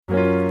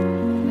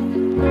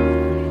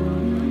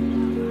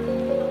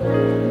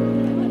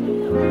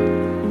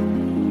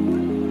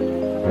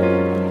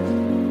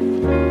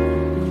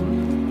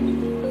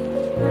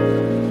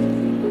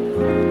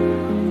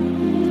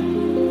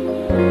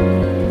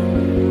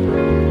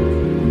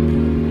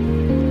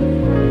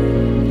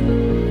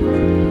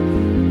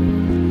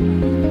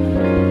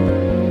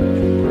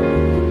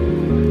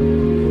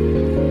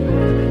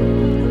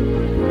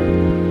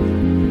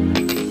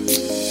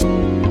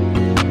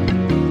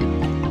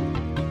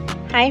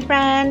Hi,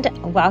 friend.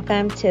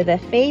 Welcome to the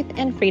Faith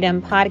and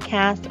Freedom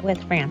Podcast with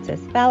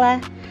Frances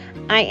Bella.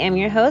 I am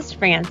your host,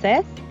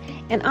 Frances,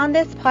 and on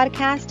this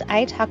podcast,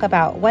 I talk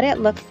about what it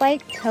looks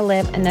like to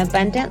live an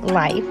abundant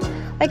life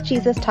like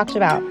Jesus talked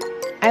about.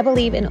 I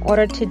believe in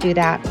order to do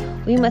that,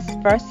 we must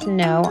first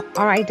know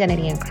our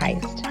identity in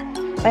Christ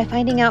by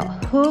finding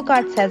out who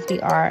God says we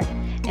are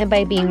and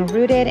by being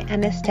rooted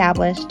and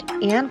established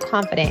and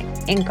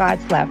confident in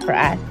God's love for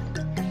us.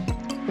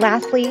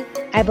 Lastly,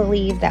 I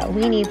believe that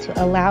we need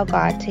to allow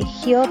God to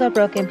heal the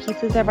broken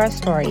pieces of our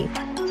story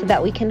so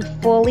that we can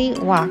fully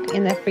walk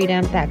in the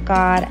freedom that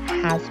God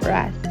has for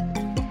us.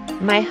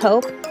 My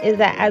hope is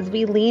that as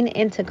we lean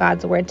into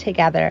God's word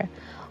together,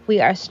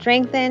 we are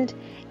strengthened,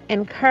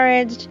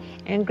 encouraged,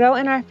 and grow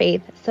in our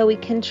faith so we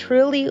can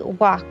truly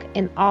walk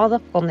in all the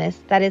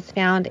fullness that is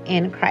found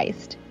in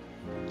Christ.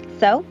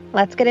 So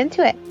let's get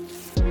into it.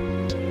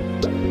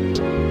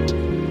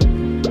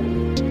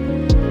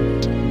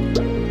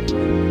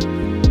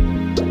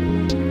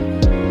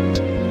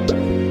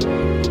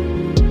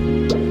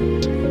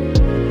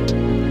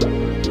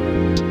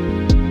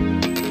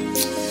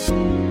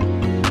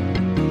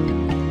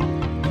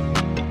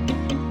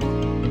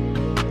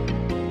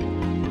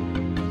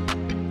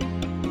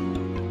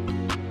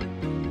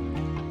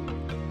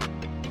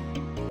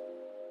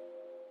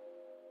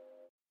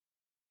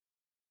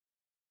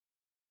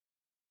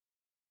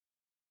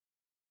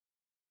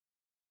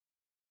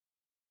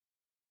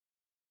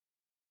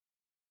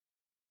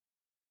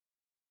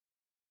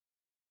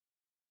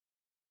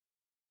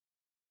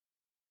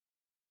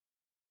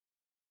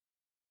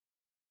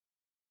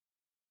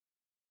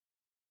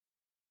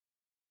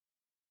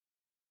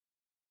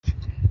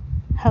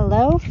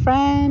 Hello,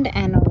 friend,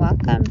 and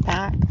welcome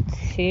back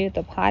to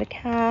the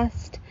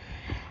podcast.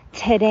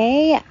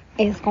 Today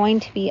is going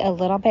to be a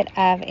little bit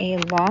of a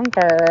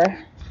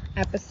longer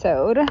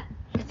episode.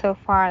 So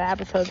far, the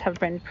episodes have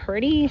been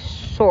pretty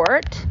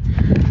short,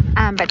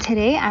 but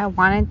today I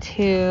wanted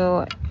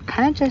to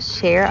kind of just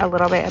share a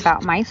little bit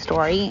about my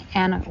story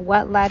and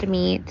what led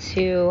me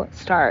to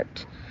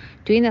start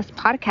doing this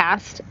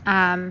podcast.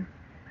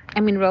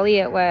 Really,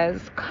 it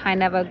was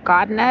kind of a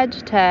God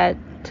nudge to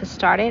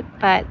start it,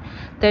 but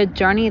the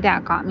journey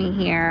that got me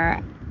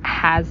here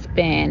has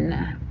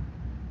been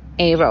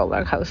a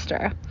roller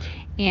coaster.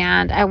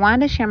 And I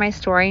wanted to share my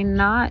story,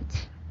 not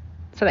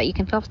so that you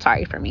can feel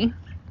sorry for me,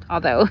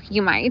 although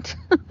you might,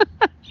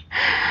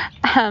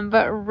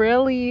 but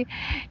really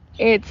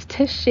it's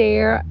to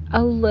share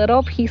a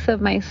little piece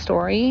of my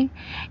story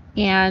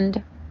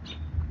and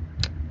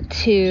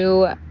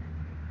to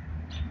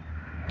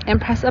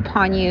impress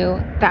upon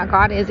you that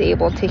God is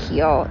able to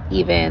heal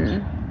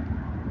even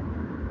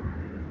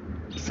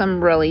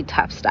some really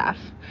tough stuff.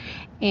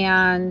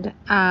 And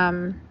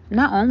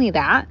not only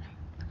that,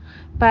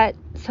 but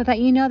so that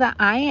you know that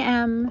I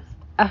am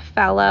a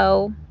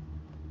fellow,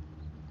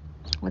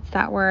 what's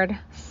that word?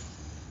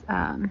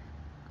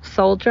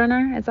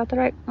 Sojourner? Is that the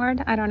right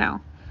word? I don't know.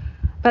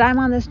 But I'm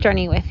on this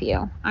journey with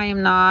you. I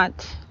am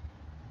not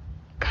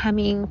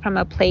coming from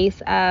a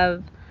place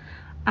of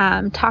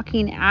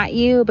talking at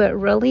you, but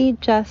really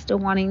just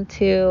wanting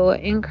to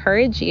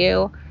encourage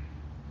you,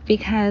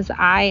 because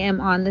I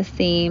am on the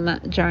same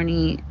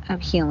journey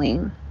of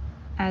healing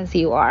as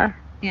you are.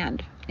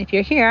 And if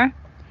you're here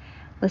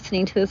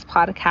listening to this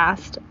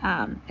podcast,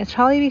 it's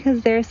probably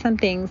because there's some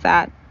things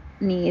that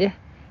need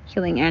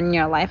healing in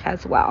your life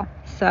as well.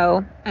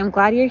 So I'm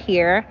glad you're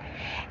here.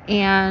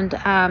 And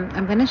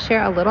I'm going to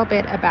share a little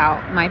bit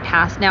about my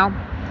past. Now,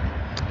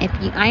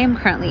 I am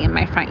currently in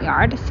my front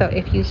yard. So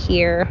if you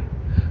hear,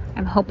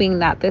 I'm hoping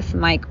that this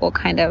mic will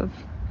kind of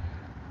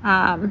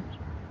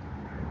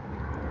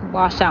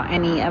wash out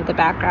any of the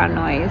background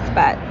noise,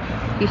 but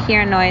if you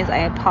hear noise, I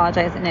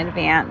apologize in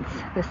advance.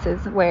 This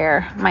is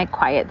where my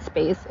quiet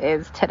space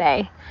is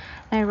today,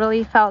 and I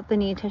really felt the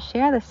need to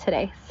share this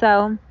today.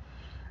 So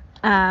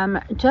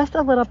just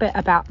a little bit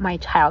about my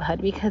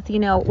childhood, because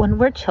when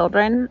we're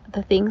children,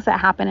 the things that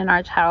happen in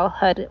our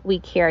childhood we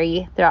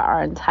carry throughout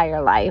our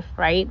entire life,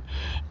 right?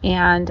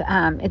 And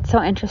it's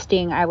so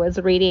interesting. I was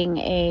reading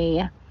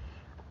a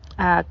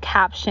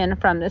caption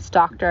from this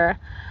doctor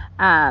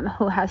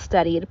who has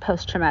studied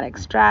post-traumatic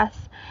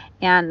stress,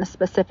 and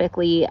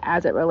specifically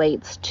as it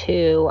relates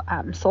to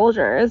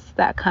soldiers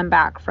that come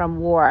back from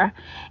war.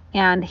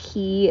 And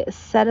he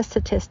said a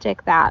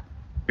statistic that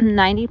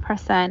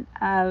 90%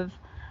 of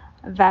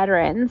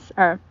veterans,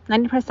 or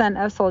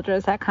 90% of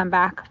soldiers that come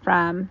back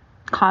from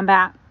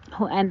combat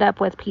who end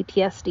up with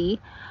PTSD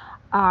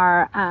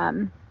are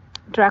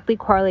directly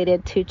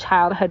correlated to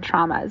childhood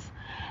traumas.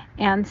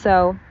 And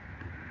so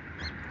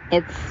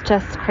it's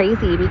just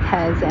crazy,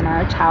 because in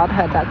our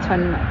childhood, that's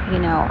when,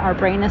 our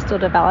brain is still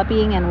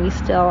developing and we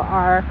still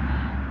are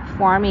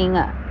forming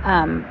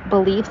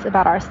beliefs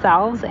about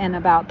ourselves and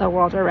about the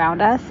world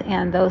around us.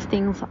 And those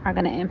things are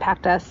going to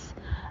impact us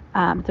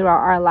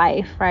throughout our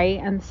life, right?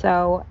 And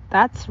so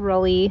that's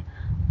really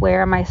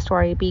where my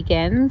story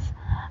begins.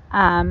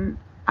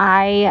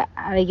 I,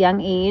 at a young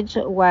age,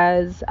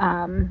 was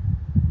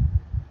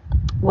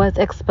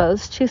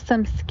exposed to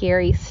some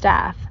scary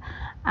stuff.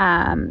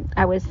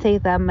 I would say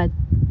the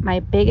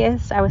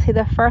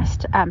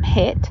first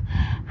hit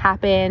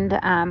happened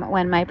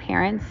when my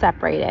parents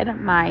separated.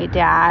 My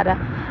dad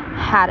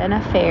had an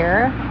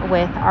affair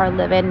with our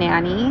live-in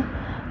nanny.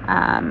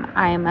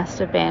 I must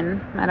have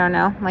been, I don't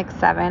know, like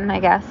 7, I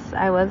guess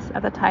I was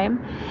at the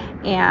time.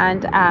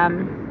 And,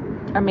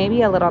 or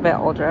maybe a little bit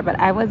older, but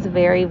I was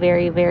very,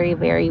 very, very,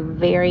 very,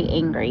 very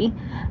angry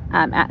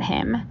at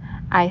him.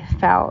 I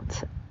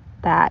felt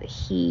that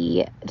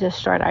he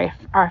destroyed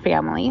our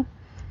family.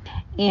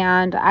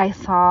 And I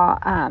saw,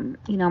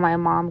 my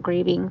mom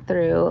grieving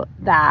through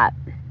that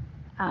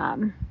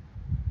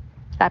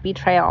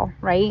betrayal,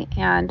 right?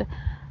 And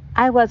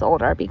I was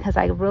older because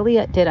I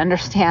really did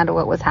understand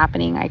what was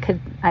happening.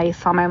 I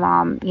saw my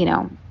mom,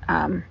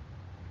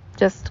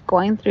 just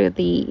going through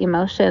the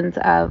emotions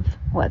of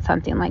what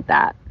something like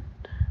that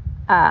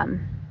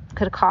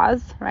could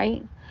cause,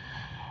 right?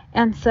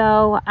 And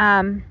so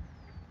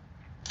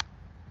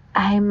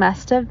I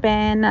must have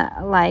been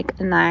like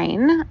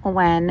 9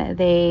 when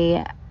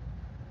they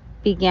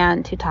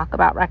began to talk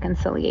about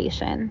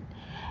reconciliation.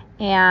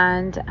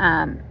 And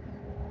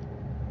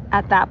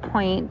at that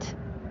point,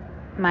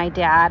 my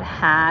dad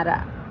had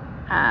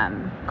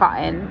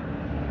gotten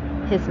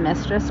his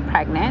mistress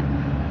pregnant.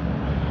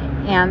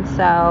 And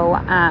so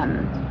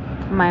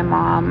my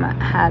mom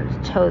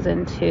had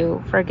chosen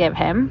to forgive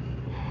him.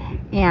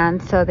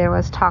 And so there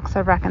was talks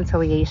of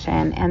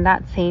reconciliation. And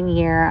that same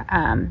year,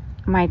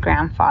 my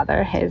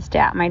grandfather,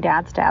 my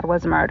dad's dad,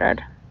 was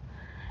murdered.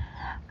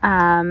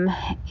 And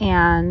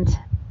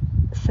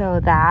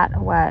so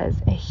that was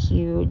a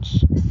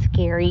huge,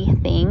 scary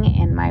thing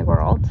in my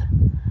world.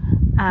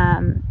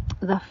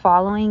 The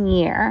following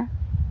year,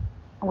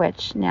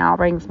 which now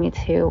brings me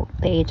to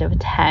the age of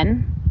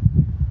 10,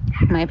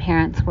 my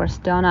parents were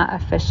still not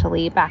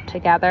officially back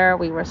together.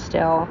 We were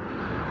still,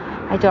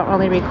 I don't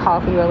really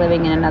recall if we were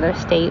living in another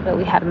state, but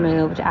we had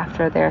moved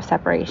after their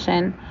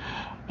separation.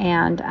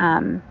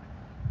 And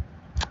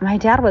my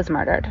dad was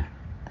murdered.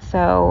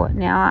 So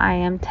now I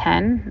am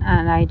 10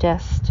 and I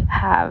just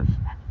have,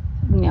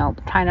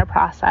 trying to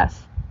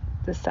process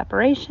the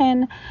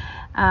separation.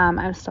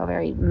 I'm still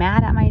very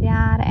mad at my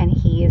dad, and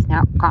he is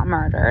now got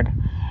murdered.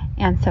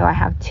 And so I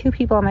have 2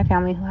 people in my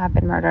family who have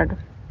been murdered,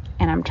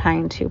 and I'm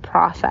trying to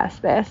process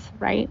this,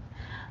 right?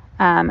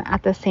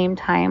 At the same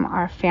time,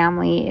 our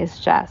family it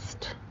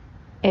just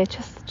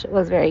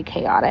was very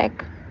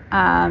chaotic.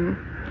 And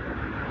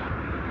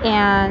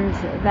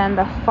then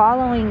the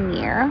following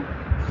year,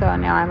 so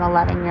now I'm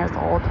 11 years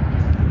old,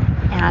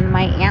 and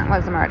my aunt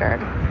was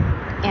murdered.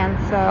 And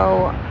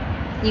so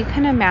you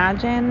can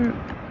imagine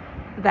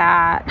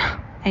that,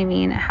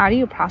 how do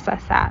you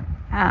process that?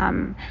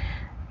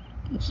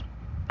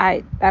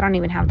 I don't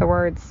even have the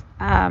words.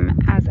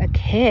 As a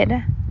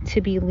kid,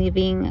 to be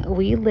leaving,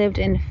 we lived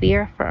in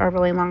fear for a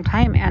really long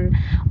time. And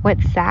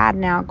what's sad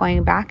now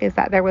going back is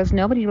that there was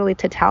nobody really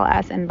to tell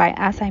us. And by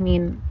us, I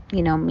mean,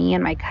 me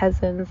and my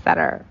cousins that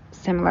are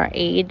similar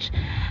age.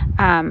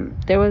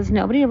 There was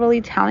nobody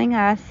really telling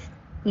us,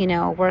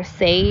 we're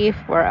safe,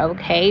 we're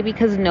okay,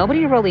 because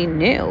nobody really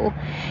knew.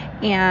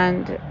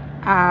 And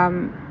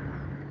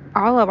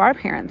all of our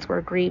parents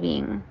were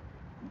grieving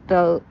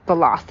the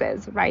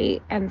losses,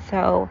 right? And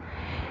so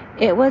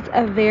it was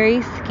a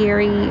very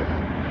scary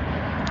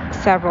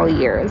several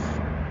years.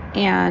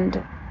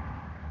 And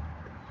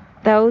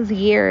those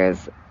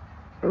years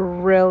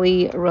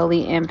really,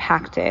 really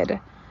impacted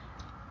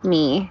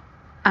me,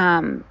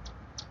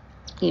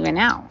 even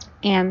now.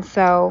 And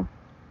so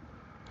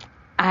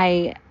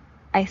I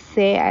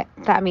say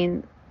that,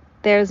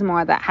 there's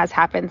more that has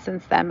happened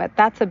since then, but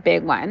that's a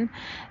big one,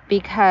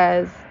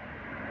 because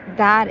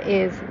that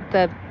is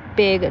the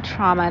big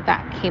trauma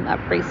that came up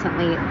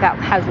recently that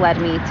has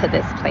led me to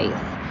this place.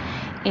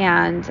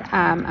 And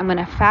I'm going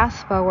to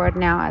fast forward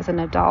now as an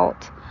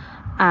adult.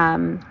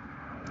 I'm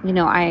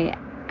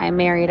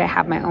married, I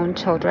have my own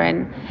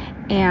children,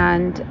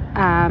 and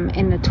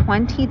in the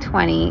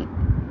 2020,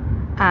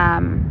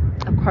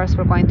 of course,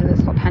 we're going through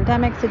this whole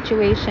pandemic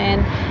situation.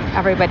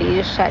 Everybody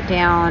is shut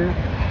down,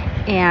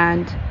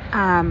 and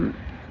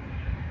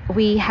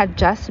we had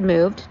just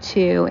moved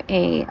to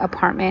a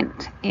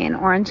apartment in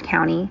Orange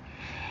County,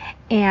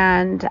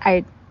 and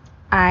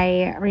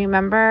I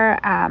remember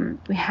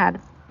we had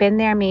been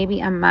there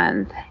maybe a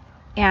month,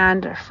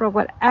 and for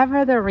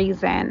whatever the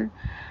reason,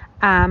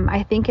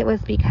 I think it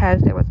was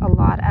because there was a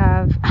lot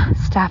of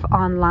stuff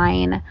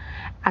online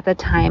at the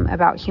time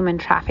about human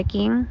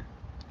trafficking,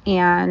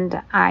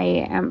 and I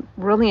am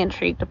really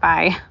intrigued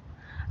by,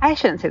 I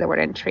shouldn't say the word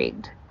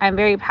intrigued, I'm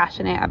very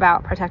passionate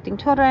about protecting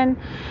children,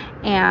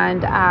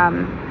 and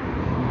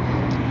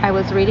I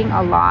was reading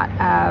a lot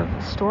of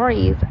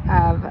stories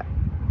of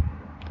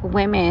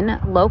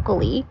women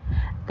locally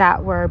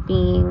that were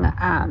being,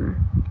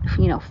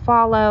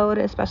 followed,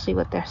 especially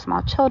with their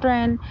small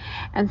children.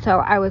 And so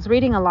I was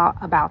reading a lot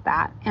about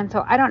that. And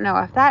so I don't know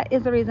if that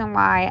is the reason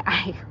why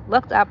I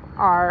looked up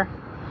our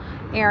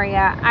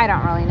area. I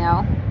don't really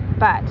know.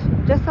 But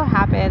just so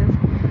happens,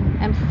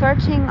 I'm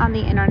searching on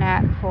the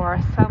internet for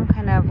some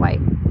kind of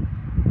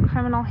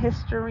criminal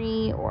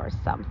history or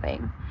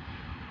something.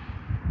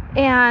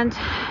 And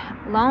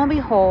lo and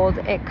behold,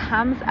 it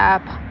comes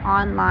up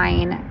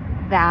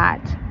online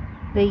that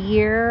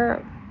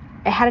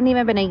it hadn't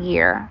even been a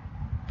year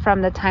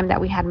from the time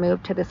that we had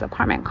moved to this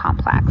apartment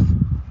complex,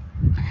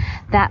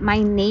 that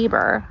my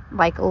neighbor,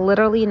 like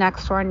literally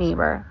next door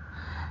neighbor,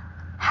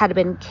 had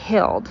been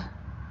killed,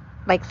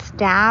 like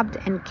stabbed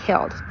and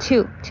killed.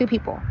 Two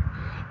people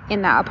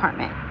in that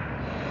apartment.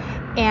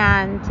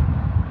 And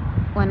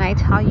when I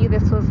tell you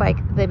this was like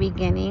the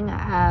beginning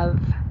of,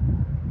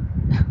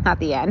 not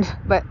the end,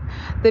 but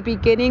the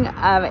beginning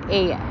of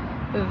a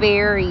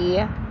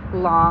very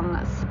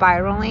long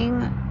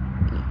spiraling,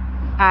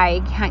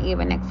 I can't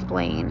even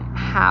explain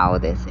how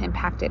this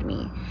impacted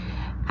me.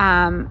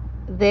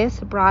 This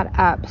brought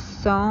up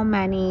so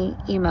many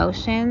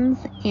emotions,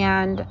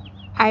 and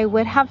I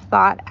would have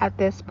thought at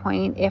this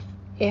point, if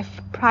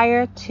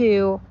prior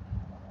to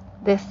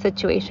this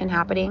situation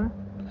happening,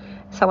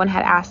 someone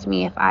had asked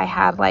me if I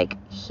had like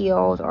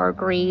healed or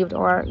grieved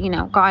or,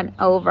 gone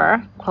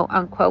over, quote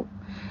unquote,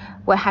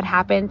 what had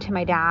happened to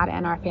my dad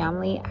and our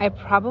family, I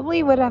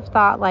probably would have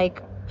thought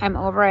like, I'm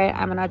over it.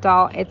 I'm an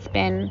adult. It's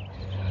been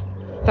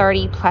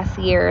 30 plus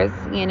years,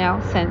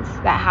 since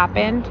that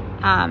happened.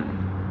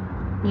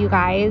 You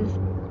guys,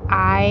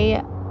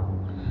 I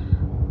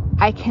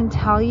can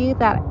tell you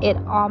that it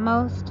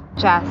almost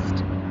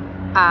just,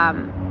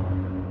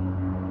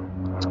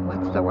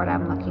 what's the word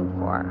I'm looking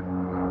for?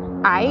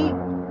 I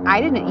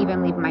didn't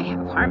even leave my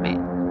apartment.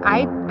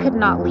 I could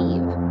not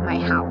leave my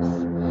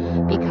house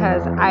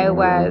because I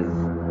was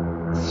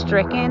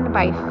stricken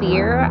by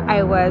fear.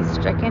 I was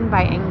stricken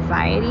by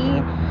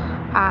anxiety.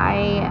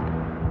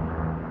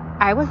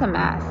 I was a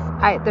mess.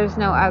 There's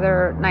no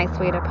other nice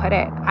way to put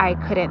it. I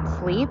couldn't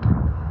sleep.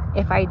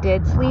 If I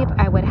did sleep,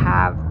 I would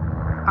have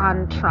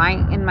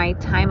in my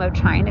time of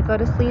trying to go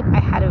to sleep, I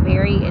had a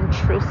very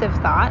intrusive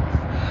thoughts.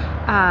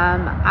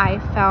 I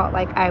felt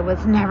like I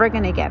was never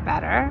going to get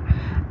better.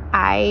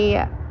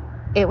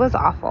 It was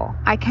awful.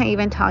 I can't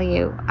even tell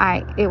you.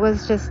 It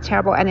was just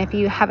terrible. And if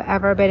you have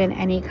ever been in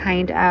any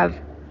kind of,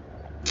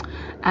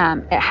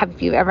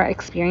 have you ever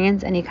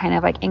experienced any kind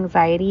of like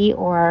anxiety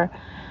or,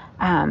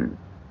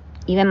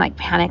 even like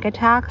panic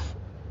attacks,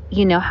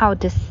 how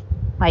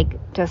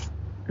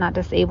not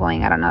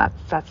disabling, I don't know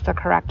if that's the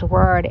correct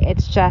word.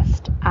 It's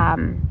just,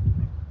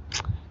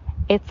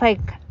 it's like,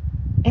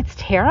 it's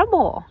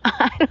terrible.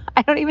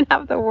 I don't even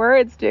have the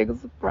words to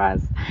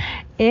express.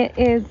 It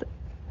is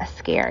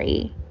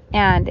scary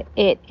and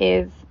it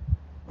is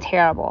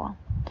terrible.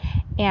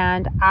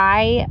 And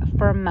I,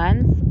 for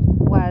months,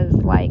 was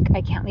like,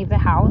 I can't leave the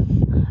house.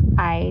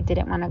 I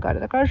didn't want to go to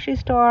the grocery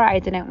store. I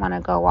didn't want to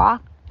go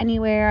walk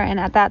anywhere. And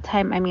at that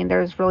time,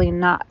 there's really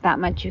not that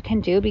much you can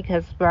do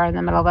because we're in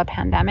the middle of a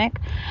pandemic.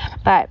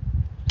 But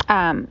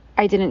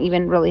I didn't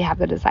even really have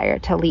the desire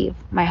to leave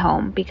my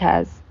home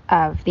because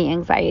of the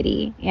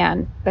anxiety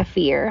and the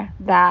fear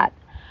that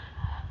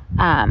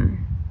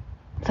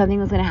something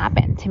was going to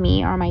happen to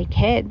me or my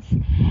kids.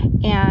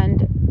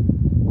 And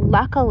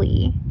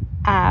luckily,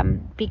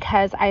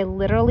 because I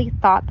literally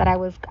thought that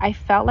I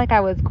felt like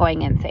I was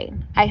going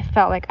insane. I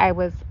felt like I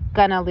was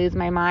going to lose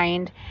my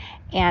mind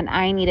and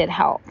I needed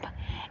help.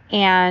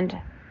 And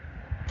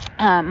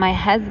my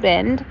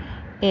husband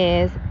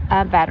is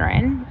a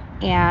veteran,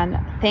 and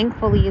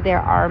thankfully there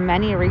are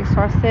many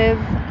resources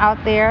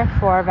out there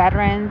for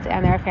veterans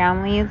and their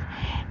families.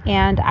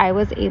 And I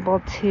was able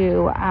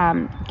to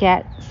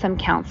get some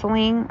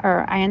counseling,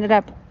 or I ended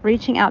up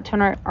reaching out to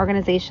an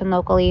organization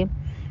locally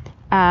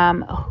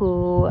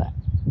who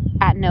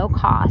at no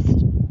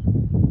cost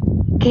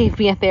gave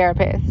me a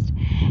therapist.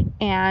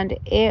 And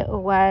it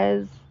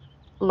was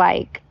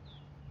like,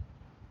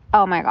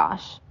 oh my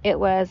gosh, it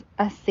was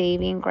a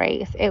saving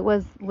grace. It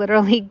was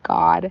literally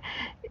God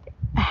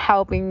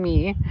helping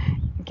me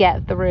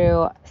get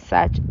through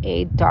such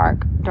a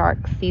dark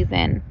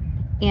season.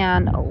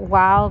 And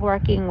while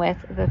working with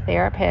the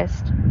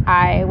therapist,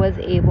 I was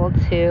able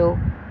to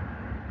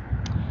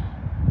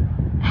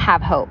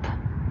have hope.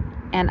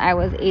 And I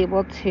was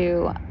able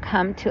to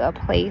come to a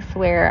place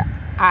where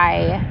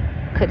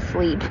I could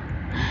sleep.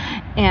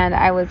 And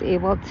I was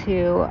able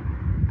to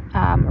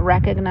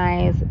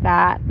recognize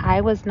that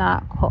I was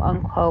not, quote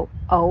unquote,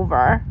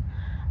 over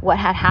what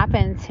had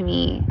happened to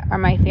me or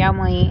my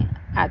family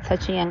at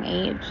such a young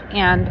age.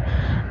 And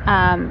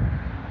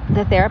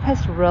the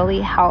therapist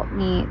really helped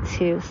me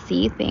to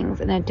see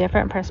things in a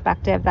different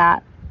perspective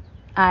that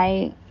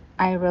I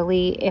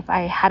really, if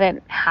I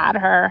hadn't had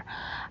her,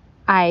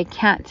 I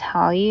can't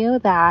tell you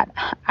that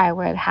I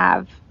would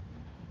have,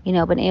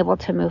 been able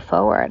to move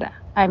forward.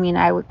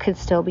 I could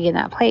still be in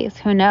that place.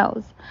 Who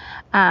knows?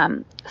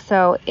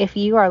 So if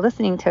you are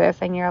listening to this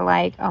and you're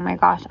like, oh my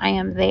gosh, I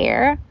am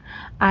there.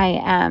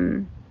 I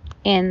am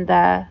in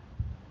the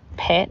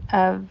pit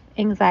of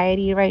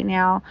anxiety right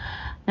now.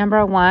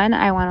 Number one,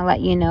 I want to let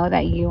you know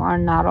that you are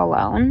not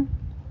alone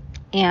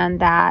and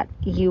that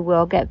you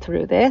will get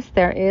through this.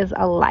 There is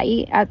a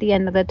light at the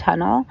end of the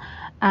tunnel.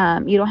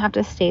 You don't have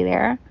to stay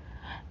there,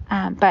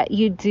 but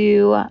you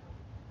do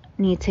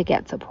need to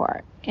get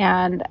support.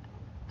 And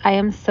I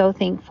am so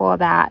thankful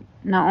that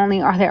not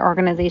only are there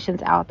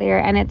organizations out there,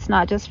 and it's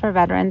not just for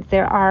veterans,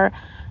 there are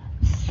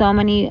so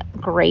many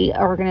great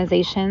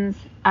organizations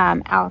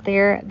out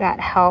there that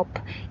help,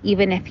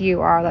 even if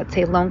you are, let's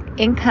say, low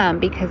income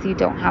because you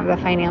don't have the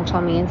financial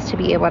means to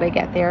be able to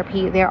get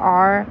therapy. There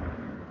are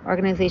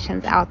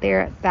organizations out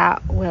there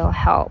that will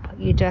help.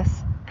 You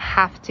just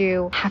have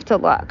to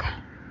look.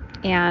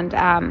 And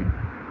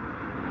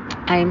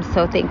I am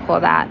so thankful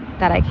that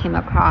I came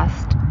across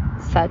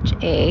such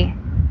a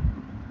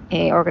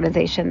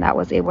organization that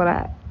was able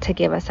to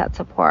give us that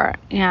support.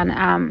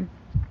 And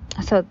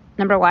so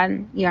number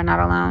one, you're not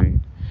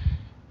alone.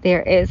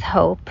 There is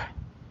hope.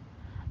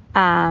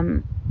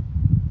 Number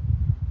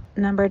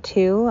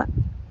two,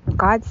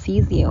 God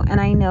sees you. And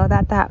I know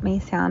that may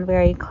sound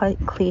very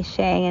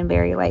cliche and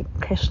very like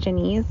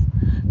Christianese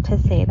to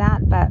say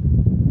that, but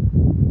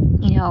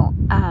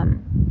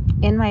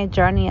in my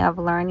journey of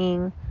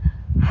learning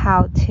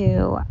how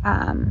to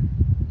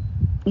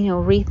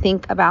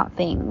rethink about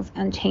things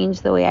and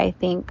change the way I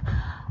think,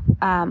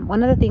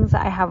 one of the things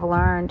that I have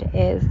learned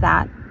is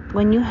that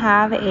when you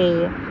have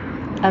a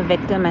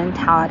victim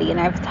mentality, and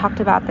I've talked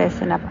about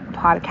this in a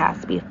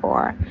podcast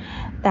before,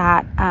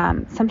 that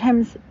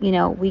sometimes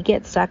we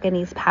get stuck in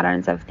these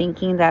patterns of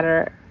thinking that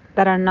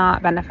are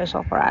not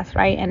beneficial for us,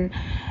 right? And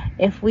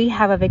if we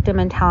have a victim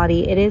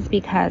mentality, it is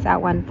because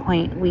at one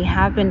point we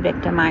have been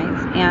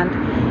victimized, and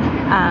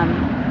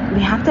we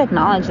have to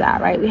acknowledge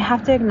that, right? We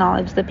have to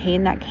acknowledge the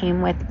pain that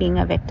came with being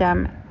a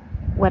victim,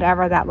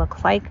 whatever that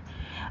looks like,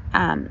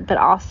 but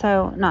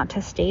also not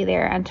to stay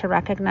there and to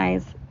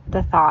recognize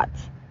the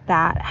thoughts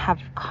that have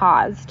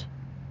caused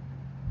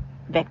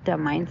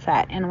victim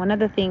mindset. And one of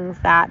the things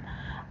that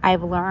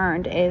I've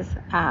learned is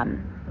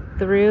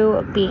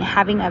through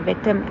having a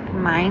victim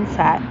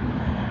mindset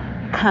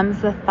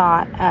comes the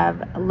thought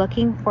of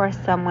looking for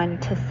someone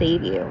to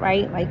save you,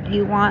 right? Like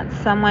you want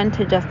someone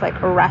to just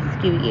like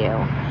rescue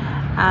you.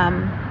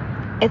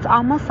 It's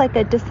almost like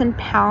a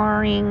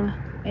disempowering,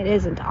 it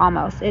isn't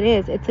almost, it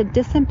is. It's a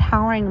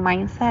disempowering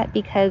mindset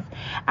because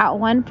at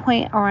one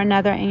point or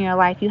another in your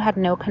life, you had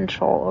no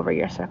control over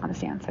your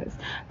circumstances,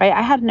 right?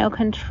 I had no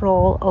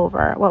control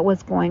over what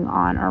was going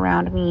on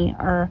around me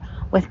or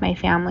with my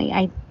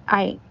family.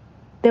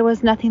 There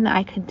was nothing that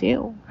I could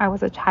do. I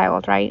was a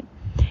child, right?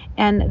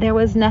 And there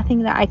was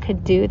nothing that I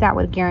could do that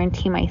would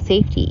guarantee my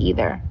safety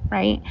either,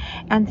 right?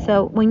 And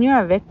so when you're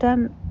a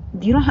victim,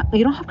 you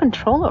don't have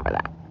control over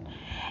that.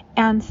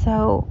 And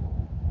so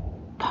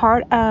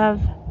part of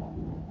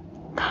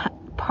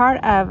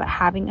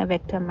having a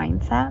victim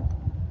mindset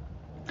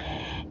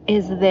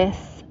is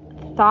this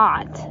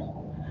thought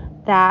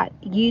that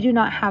you do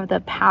not have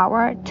the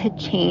power to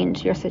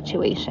change your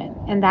situation.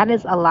 And that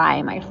is a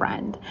lie, my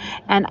friend.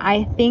 And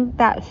I think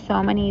that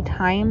so many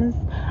times,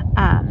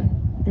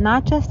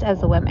 not just as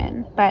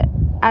women, but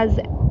as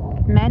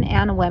men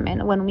and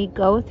women, when we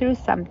go through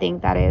something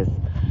that is,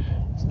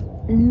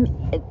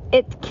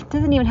 it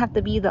doesn't even have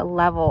to be the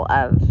level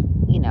of,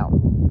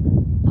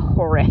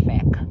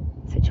 horrific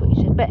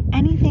situation, but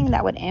anything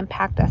that would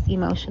impact us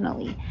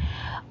emotionally,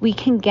 we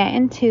can get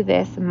into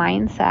this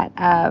mindset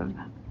of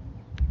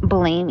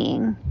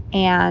blaming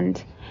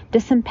and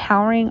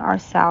disempowering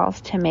ourselves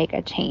to make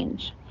a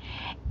change.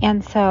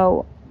 And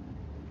so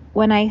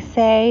when I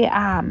say,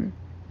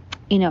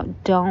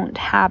 don't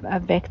have a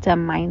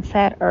victim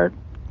mindset or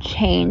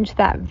change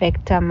that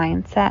victim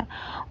mindset,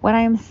 what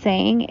I'm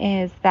saying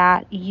is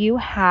that you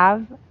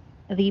have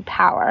the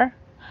power.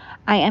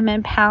 I am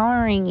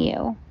empowering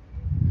you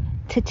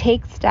to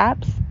take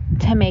steps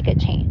to make a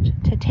change,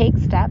 to take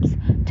steps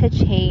to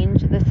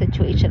change the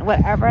situation,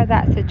 whatever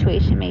that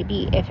situation may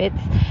be. If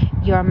it's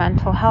your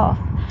mental health,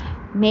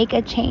 make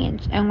a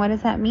change. And what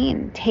does that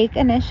mean? Take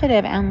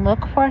initiative and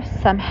look for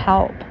some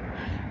help.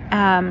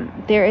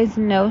 There is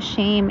no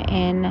shame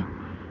in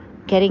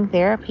getting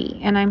therapy.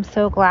 And I'm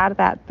so glad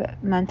that the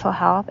mental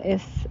health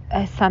is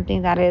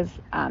something that is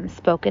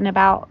spoken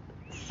about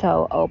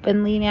so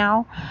openly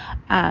now.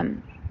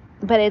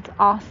 But it's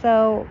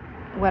also,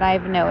 what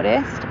I've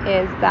noticed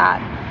is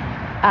that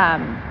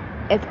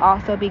it's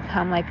also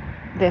become like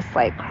this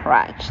like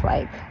crutch,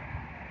 like,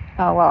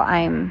 oh, well,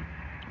 I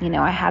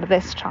had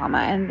this trauma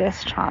and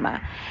this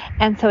trauma.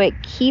 And so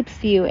it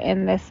keeps you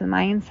in this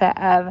mindset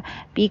of,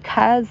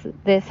 because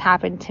this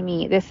happened to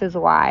me, this is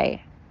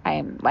why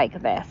I'm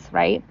like this,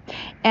 right?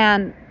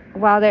 And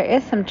while there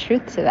is some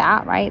truth to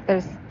that, right?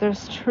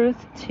 There's truth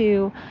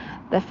to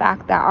the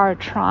fact that our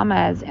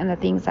traumas and the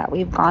things that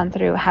we've gone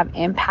through have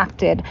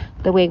impacted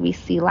the way we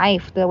see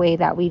life, the way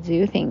that we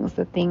do things,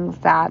 the things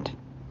that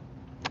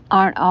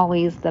aren't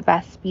always the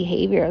best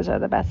behaviors or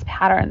the best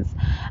patterns.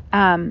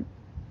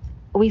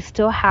 We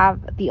still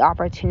have the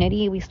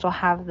opportunity, we still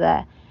have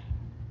the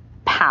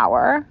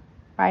power,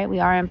 right? We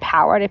are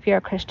empowered. If you're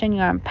a Christian,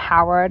 you are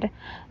empowered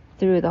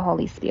through the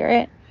Holy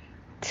Spirit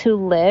to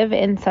live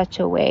in such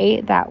a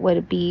way that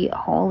would be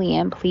holy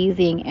and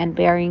pleasing and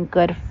bearing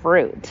good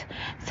fruit.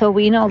 So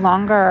we no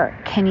longer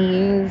can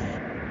use,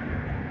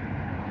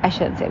 I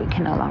shouldn't say we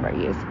can no longer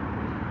use,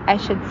 I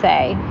should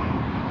say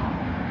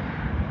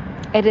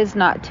it is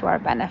not to our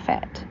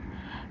benefit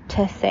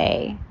to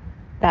say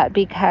that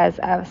because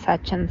of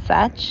such and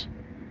such,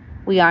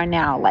 we are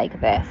now like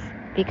this.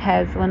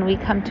 Because when we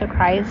come to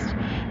Christ,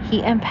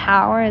 He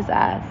empowers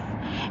us.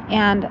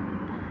 And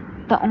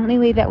the only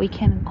way that we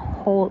can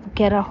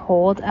get a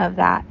hold of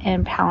that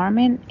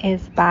empowerment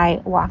is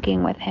by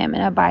walking with Him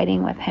and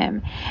abiding with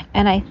Him.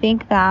 And I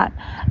think that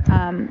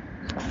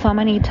so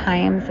many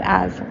times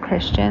as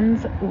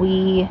Christians,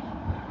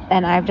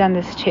 and I've done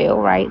this too,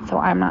 right? So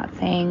I'm not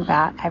saying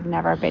that I've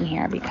never been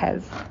here,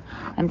 because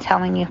I'm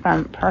telling you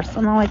from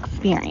personal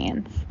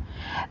experience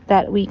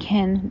that we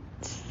can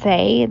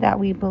say that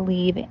we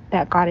believe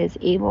that God is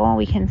able.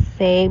 We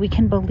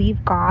can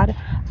believe God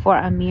for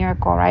a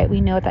miracle, right?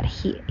 We know that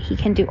He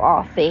can do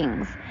all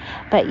things.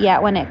 But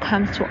yet when it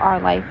comes to our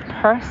life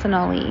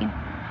personally,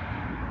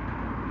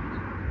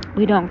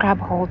 we don't grab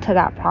hold to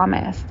that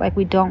promise. Like,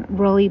 we don't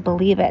really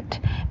believe it,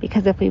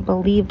 because if we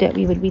believed it,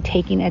 we would be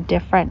taking a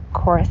different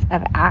course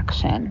of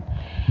action.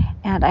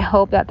 And I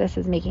hope that this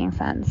is making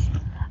sense.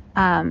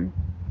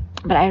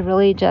 But I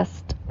really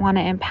just want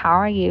to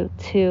empower you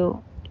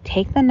to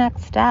take the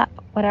next step,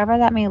 whatever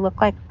that may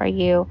look like for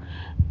you,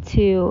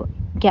 to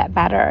get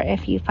better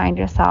if you find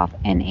yourself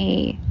in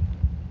a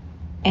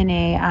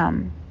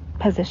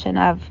position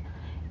of,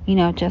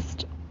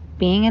 just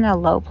being in a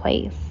low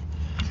place.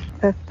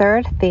 The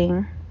third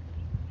thing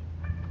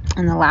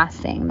and the last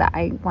thing that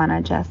I want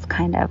to just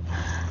kind of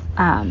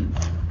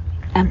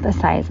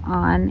emphasize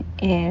on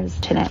is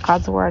that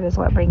God's word is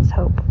what brings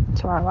hope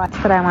to our lives.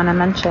 What I want to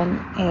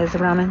mention is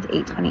Romans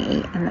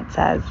 8:28, and it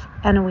says,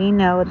 "And we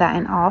know that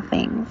in all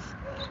things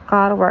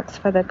God works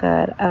for the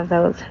good of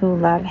those who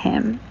love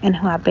Him and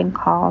who have been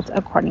called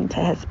according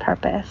to His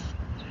purpose."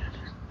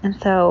 And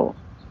so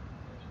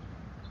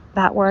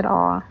that word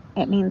all,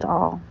 it means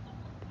all.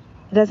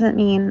 It doesn't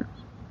mean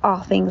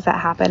all things that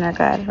happen are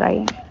good,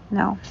 right?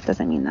 No, it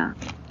doesn't mean that.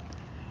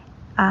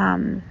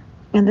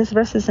 And this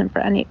verse isn't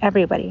for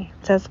everybody.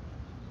 It says,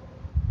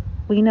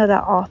 we know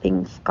that all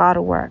things God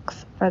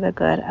works for the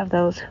good of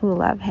those who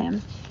love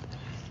Him.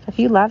 If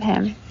you love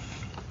Him,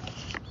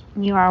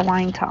 you are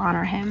wanting to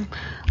honor Him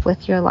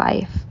with your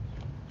life.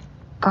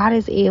 God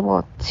is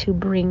able to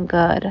bring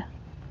good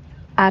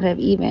out of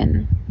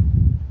even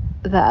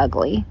the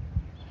ugly.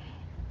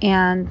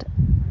 And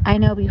I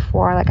know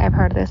before, like, I've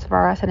heard this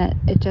verse, and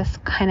it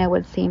just kind of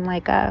would seem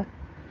like a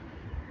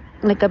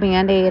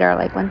Band-Aid, or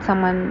like when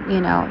someone,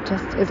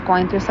 just is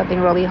going through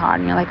something really hard,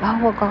 and you're like, oh,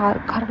 well,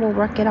 God will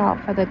work it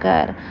out for the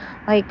good.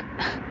 Like,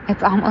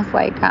 it's almost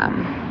like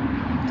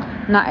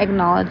not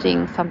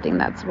acknowledging something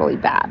that's really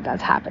bad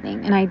that's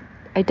happening. And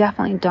I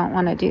definitely don't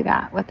want to do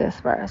that with this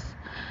verse.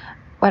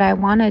 What I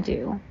want to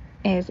do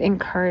is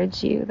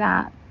encourage you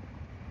that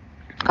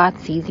God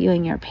sees you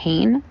in your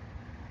pain,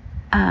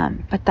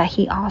 but that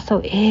He also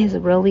is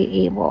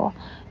really able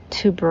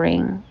to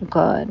bring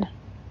good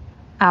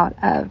out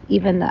of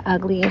even the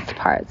ugliest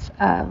parts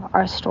of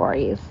our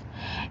stories.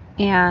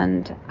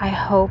 And I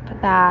hope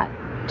that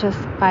just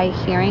by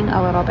hearing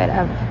a little bit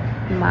of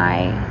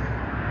my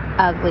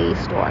ugly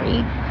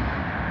story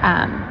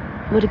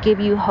would give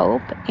you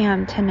hope,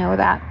 and to know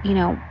that,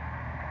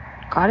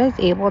 God is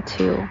able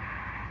to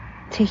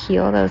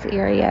heal those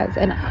areas.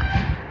 And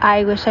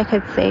I wish I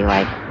could say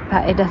like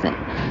that it doesn't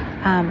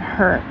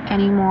hurt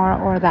anymore,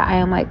 or that I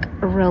am like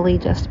really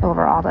just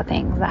over all the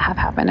things that have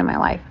happened in my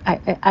life.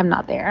 I'm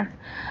not there,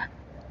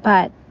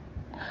 but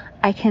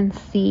I can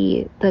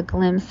see the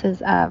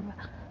glimpses of,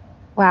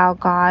 wow,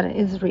 God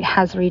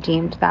has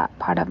redeemed that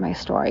part of my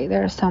story.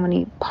 There are so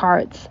many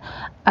parts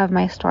of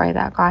my story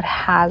that God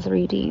has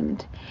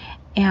redeemed,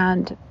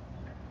 and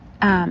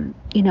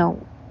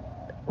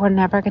we're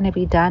never going to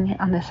be done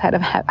on this side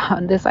of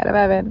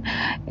heaven.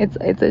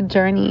 It's a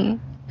journey.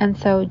 And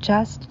so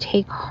just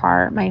take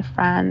heart, my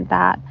friend,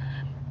 that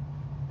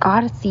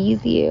God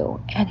sees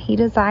you, and He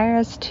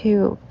desires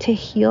to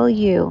heal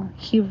you.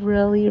 He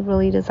really,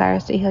 really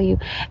desires to heal you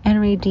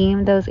and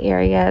redeem those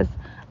areas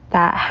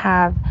that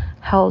have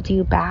held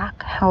you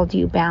back, held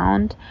you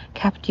bound,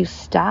 kept you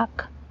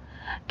stuck,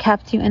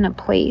 kept you in a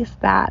place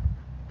that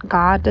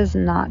God does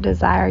not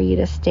desire you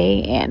to stay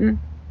in.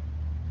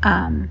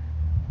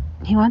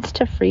 He wants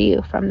to free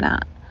you from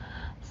that.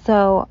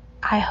 So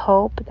I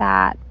hope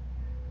that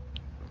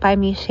by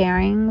me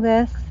sharing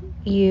this,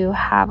 you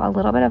have a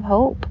little bit of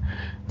hope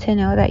to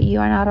know that you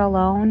are not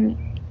alone,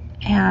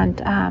 and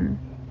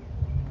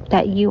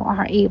that you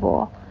are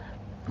able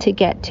to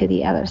get to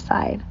the other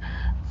side.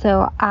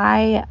 So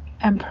I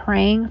am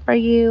praying for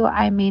you.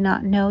 I may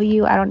not know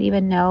you. I don't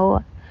even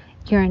know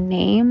your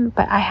name,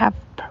 but I have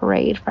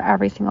prayed for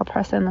every single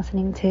person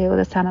listening to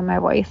the sound of my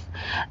voice,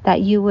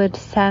 that you would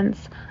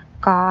sense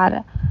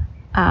God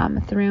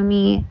through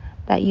me,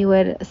 that you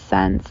would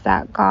sense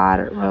that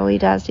God really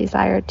does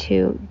desire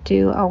to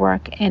do a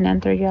work in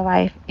and through your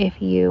life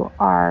if you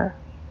are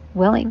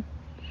willing.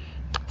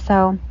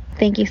 So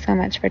thank you so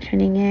much for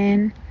tuning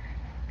in.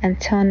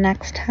 Until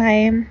next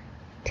time,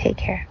 take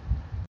care.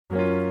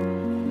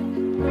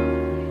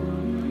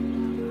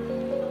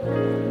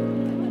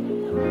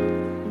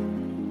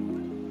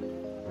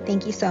 Thank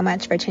thank you so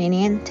much for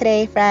tuning in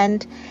today,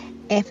 friend.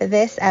 If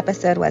this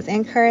episode was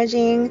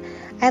encouraging,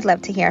 I'd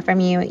love to hear from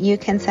you. You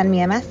can send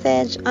me a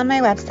message on my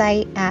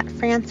website at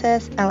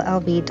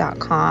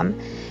francisllv.com.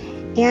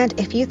 And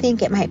if you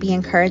think it might be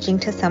encouraging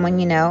to someone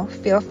you know,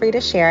 feel free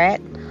to share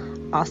it.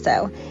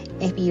 Also,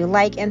 if you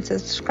like and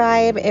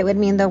subscribe, it would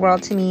mean the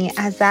world to me,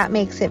 as that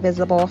makes it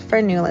visible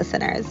for new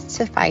listeners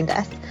to find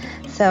us.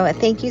 So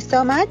thank you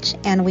so much,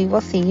 and we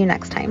will see you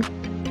next time.